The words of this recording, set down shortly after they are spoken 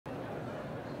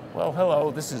Well,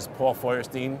 hello, this is Paul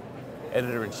Feuerstein,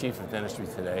 Editor-in-Chief of Dentistry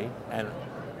Today, and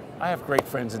I have great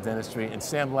friends in dentistry. And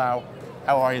Sam Lau,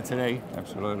 how are you today?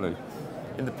 Absolutely.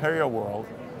 In the perio world,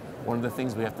 one of the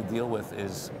things we have to deal with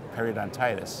is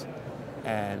periodontitis.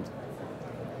 And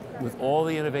with all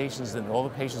the innovations and all the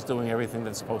patients doing everything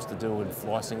they're supposed to do and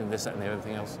flossing and this, that, and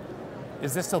everything else,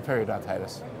 is there still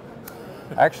periodontitis?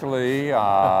 Actually,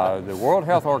 the World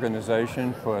Health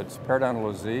Organization puts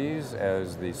periodontal disease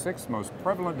as the 6th most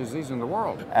prevalent disease in the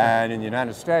world. And in the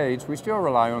United States, we still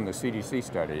rely on the CDC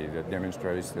study that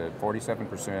demonstrates that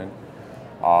 47%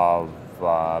 of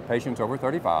patients over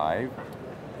 35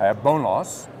 have bone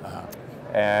loss.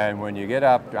 And when you get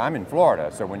up, I'm in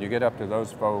Florida, so when you get up to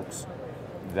those folks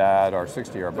that are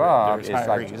 60 or above, it's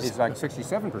like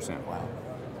 67%. Wow.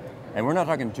 And we're not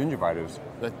talking gingivitis.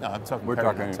 No, I'm talking we're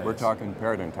periodontitis. talking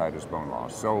periodontitis, bone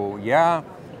loss. So yeah,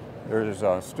 there's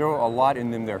still a lot in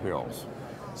them there hills.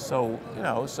 So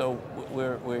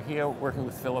we're here working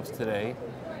with Philips today,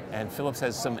 and Philips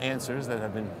has some answers that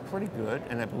have been pretty good,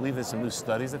 and I believe there's some new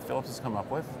studies that Philips has come up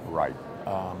with. Right.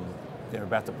 They're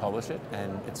about to publish it,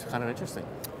 and it's kind of interesting.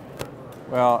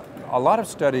 Well, a lot of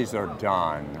studies are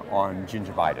done on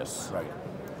gingivitis. Right.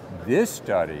 This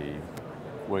study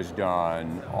was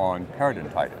done on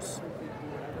periodontitis.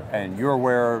 And you're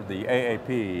aware the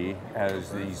AAP has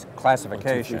these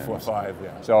classifications. 1, 2, 3, 4, 5,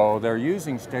 yeah. So they're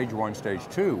using stage 1, stage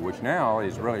 2, which now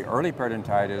is really early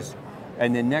periodontitis,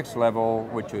 and the next level,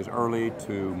 which is early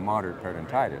to moderate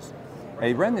periodontitis.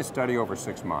 They ran this study over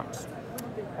 6 months.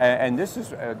 And this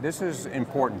is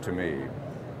important to me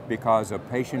because of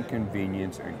patient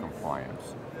convenience and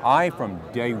compliance. I, from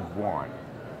day one,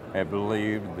 have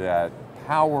believed that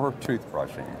power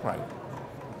toothbrushing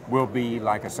will be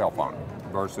like a cell phone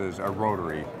versus a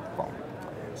rotary phone.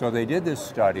 So they did this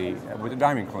study with a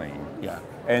Diamond Clean. Yeah.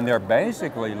 And they're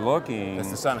basically looking...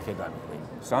 That's the Sonicare Diamond Clean.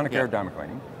 Sonicare Diamond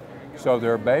Clean. So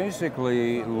they're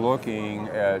basically looking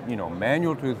at,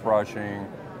 manual toothbrushing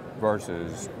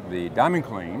versus the Diamond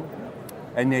Clean.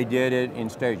 And they did it in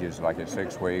stages, like at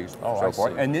 6 weeks, so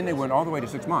forth. And then they went all the way to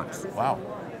 6 months. Wow.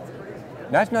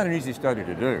 That's not an easy study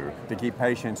to do, to keep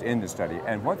patients in the study.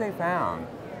 And what they found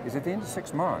is at the end of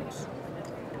 6 months,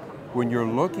 when you're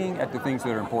looking at the things that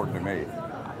are important to me,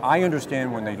 I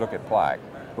understand when they look at plaque,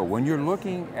 but when you're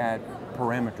looking at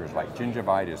parameters like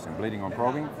gingivitis and bleeding on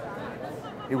probing,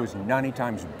 it was 90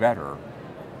 times better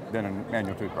than a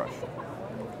manual toothbrush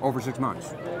over 6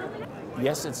 months.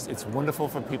 Yes, it's wonderful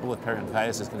for people with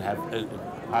periodontitis. It's going to have a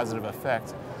positive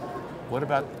effect. What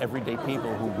about everyday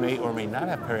people who may or may not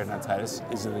have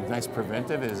periodontitis? Is it a nice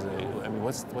preventive?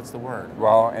 What's the word?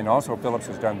 Well, and also Philips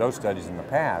has done those studies in the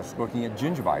past looking at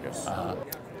gingivitis.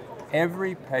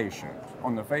 Every patient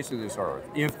on the face of this earth,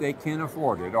 if they can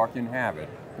afford it or can have it,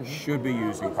 should be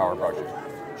using power brushes.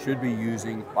 Should be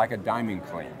using like a Diamond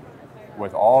Clean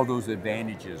with all those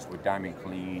advantages with Diamond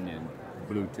Clean and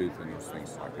Bluetooth and those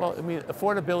things like that. Well,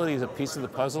 affordability is a piece of the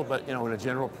puzzle, but in a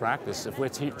general practice, if we're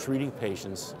treating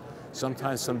patients,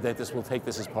 sometimes some dentists will take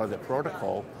this as part of their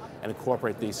protocol and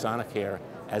incorporate the Sonicare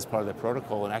as part of their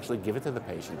protocol and actually give it to the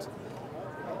patient.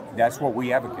 That's what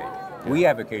we advocate. Yeah. We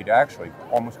advocate actually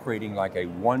almost creating like a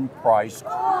one-price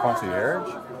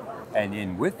concierge, and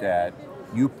then with that,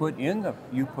 you put in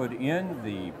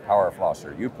the power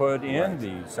flosser, you put in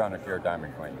the Sonicare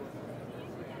Diamond Clean.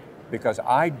 Because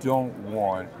I don't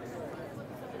want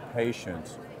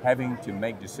patients having to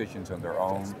make decisions on their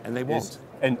own. And they won't.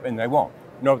 And they won't.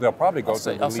 No, they'll probably go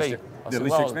to the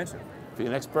least expensive. For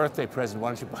your next birthday present, why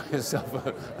don't you buy yourself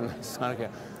a nice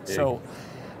Sonicare? So,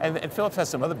 and Philips has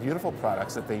some other beautiful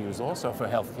products that they use also for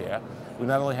healthcare. We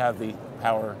not only have the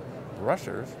power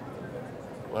brushers,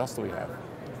 what else do we have?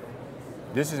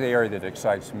 This is the area that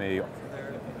excites me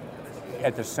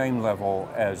at the same level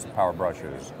as power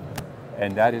brushes,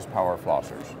 and that is power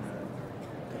flossers.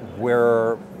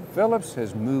 Where Philips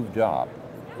has moved up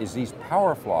is these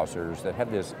power flossers that have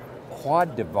this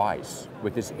quad device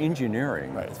with this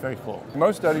engineering. Right, it's very cool.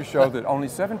 Most studies show that only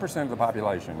 7% of the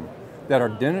population that are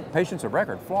patients of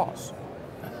record floss.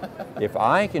 If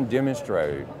I can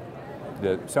demonstrate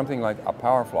that something like a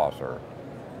power flosser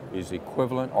is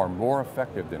equivalent or more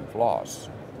effective than floss,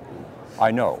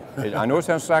 I know it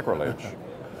sounds sacrilege,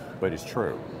 but it's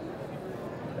true.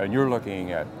 And you're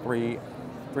looking at 3x,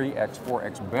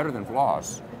 4x better than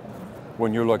floss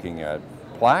when you're looking at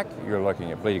plaque, you're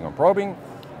looking at bleeding on probing,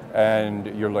 and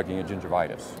you're looking at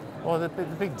gingivitis. Well, the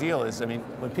big deal is,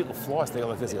 when people floss, they go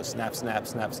like this, snap, snap,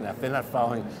 snap, snap. They're not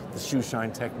following the shoe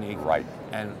shine technique. Right.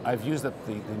 And I've used the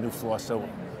new floss, so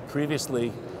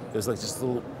previously, there's like just a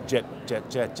little jet.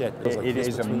 It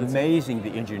is amazing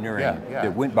the engineering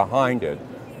that went behind it.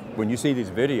 when you see these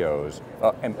videos,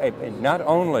 and not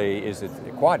only is it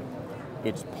quad,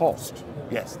 it's pulsed.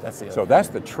 Yes, that's the other So thing. that's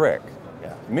the trick.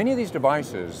 Yeah. Many of these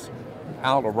devices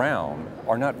out around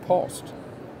are not pulsed,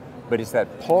 but it's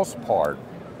that pulse part,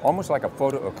 almost like a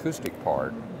photoacoustic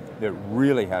part, that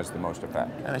really has the most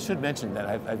effect. And I should mention that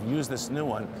I've used this new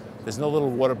one. There's no little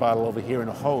water bottle over here and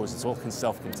a hose. It's all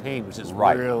self-contained, which is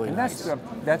really and nice.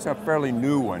 that's a fairly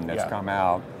new one that's come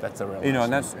out. That's a really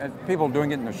and nice that's people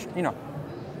doing it in the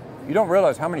you don't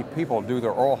realize how many people do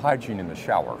their oral hygiene in the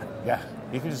shower. Yeah,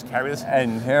 you can just carry this.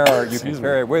 And here you can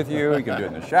carry it with you. You can do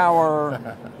it in the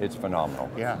shower. It's phenomenal.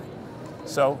 Yeah.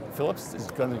 So Philips is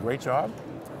done a great job,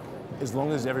 as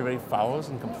long as everybody follows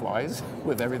and complies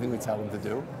with everything we tell them to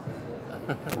do.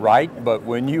 Right, but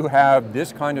when you have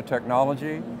this kind of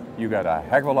technology, you got a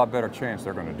heck of a lot better chance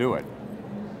they're going to do it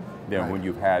than when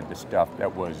you've had the stuff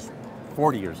that was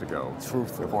 40 years ago.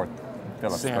 Truthfully. Before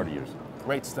Philips, Sam, 30 years.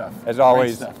 Great stuff. As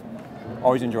always, Great stuff.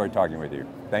 always enjoyed talking with you.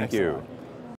 Thank Thanks you.